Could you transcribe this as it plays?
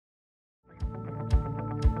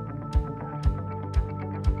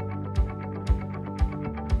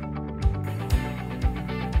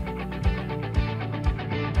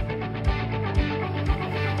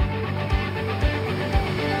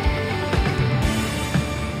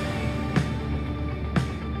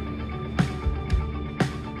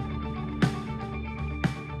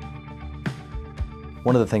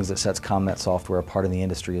One of the things that sets CommNet Software apart in the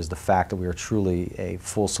industry is the fact that we are truly a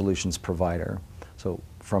full solutions provider. So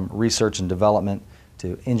from research and development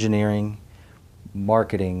to engineering,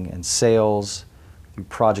 marketing and sales, through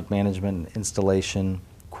project management and installation,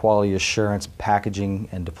 quality assurance, packaging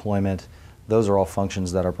and deployment, those are all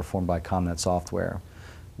functions that are performed by CommNet Software.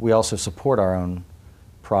 We also support our own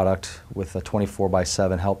product with a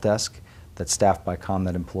 24/7 help desk that's staffed by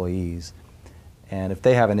CommNet employees. And if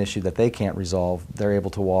they have an issue that they can't resolve, they're able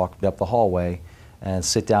to walk up the hallway and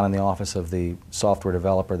sit down in the office of the software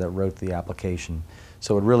developer that wrote the application.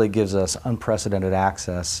 So it really gives us unprecedented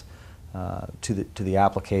access to the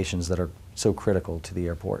applications that are so critical to the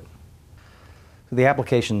airport. So the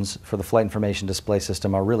applications for the Flight Information Display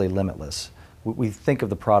System are really limitless. We think of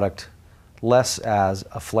the product less as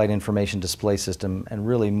a flight information display system and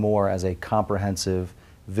really more as a comprehensive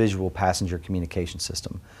visual passenger communication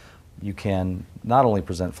system. You can not only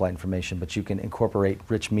present flight information, but you can incorporate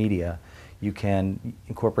rich media. You can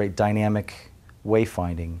incorporate dynamic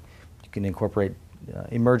wayfinding. You can incorporate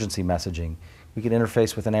emergency messaging. We can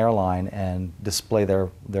interface with an airline and display their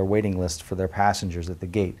waiting list for their passengers at the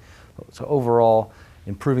gate. So overall,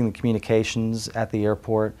 improving the communications at the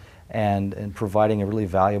airport and providing a really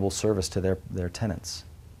valuable service to their tenants.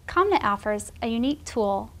 CommNet offers a unique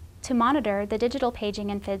tool to monitor the digital paging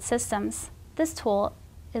and FID systems. This tool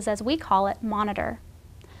is, as we call it, Monitor.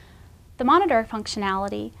 The Monitor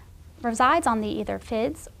functionality resides on the either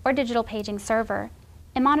FIDS or digital paging server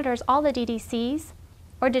and monitors all the DDCs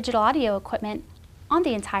or digital audio equipment on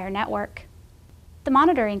the entire network. The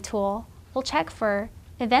monitoring tool will check for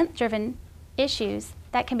event-driven issues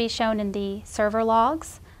that can be shown in the server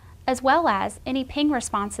logs, as well as any ping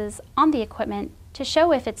responses on the equipment to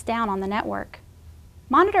show if it's down on the network.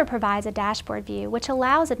 Monitor provides a dashboard view which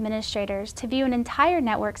allows administrators to view an entire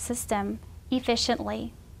network system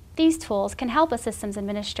efficiently. These tools can help a systems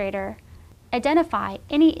administrator identify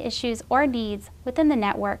any issues or needs within the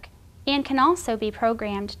network and can also be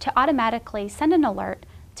programmed to automatically send an alert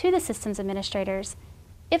to the systems administrators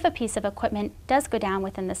if a piece of equipment does go down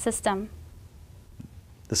within the system.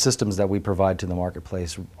 The systems that we provide to the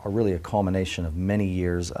marketplace are really a culmination of many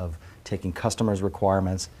years of taking customers'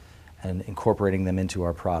 requirements and incorporating them into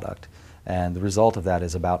our product. And the result of that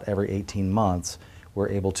is about every 18 months we're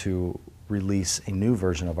able to release a new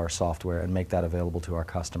version of our software and make that available to our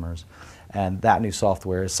customers. And that new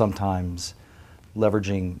software is sometimes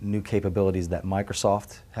leveraging new capabilities that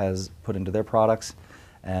Microsoft has put into their products,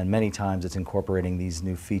 and many times it's incorporating these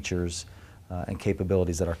new features and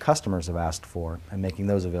capabilities that our customers have asked for and making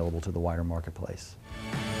those available to the wider marketplace.